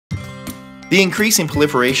The increasing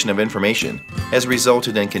proliferation of information has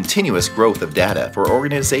resulted in continuous growth of data for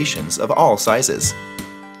organizations of all sizes.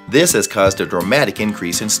 This has caused a dramatic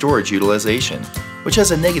increase in storage utilization, which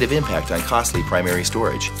has a negative impact on costly primary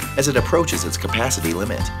storage as it approaches its capacity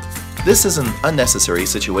limit. This is an unnecessary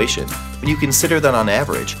situation when you consider that on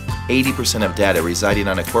average, 80% of data residing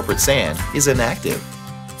on a corporate SAN is inactive.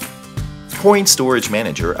 PoINT Storage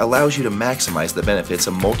Manager allows you to maximize the benefits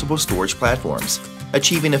of multiple storage platforms,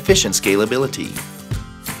 achieving efficient scalability.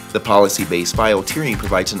 The policy-based file tiering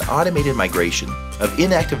provides an automated migration of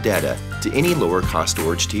inactive data to any lower-cost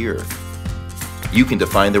storage tier. You can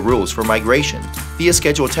define the rules for migration via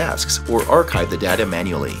scheduled tasks or archive the data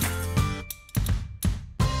manually.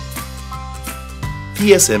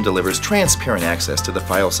 PSM delivers transparent access to the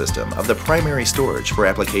file system of the primary storage for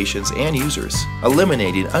applications and users,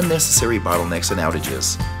 eliminating unnecessary bottlenecks and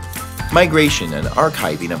outages. Migration and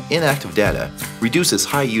archiving of inactive data reduces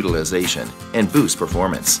high utilization and boosts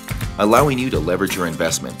performance, allowing you to leverage your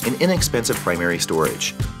investment in inexpensive primary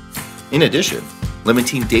storage. In addition,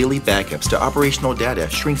 limiting daily backups to operational data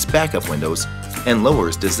shrinks backup windows and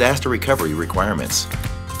lowers disaster recovery requirements.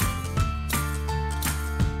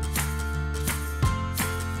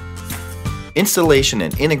 Installation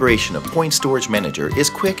and integration of PoINT Storage Manager is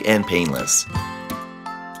quick and painless.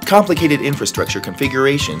 Complicated infrastructure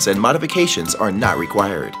configurations and modifications are not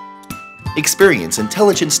required. Experience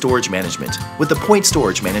intelligent storage management with the PoINT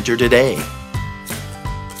Storage Manager today.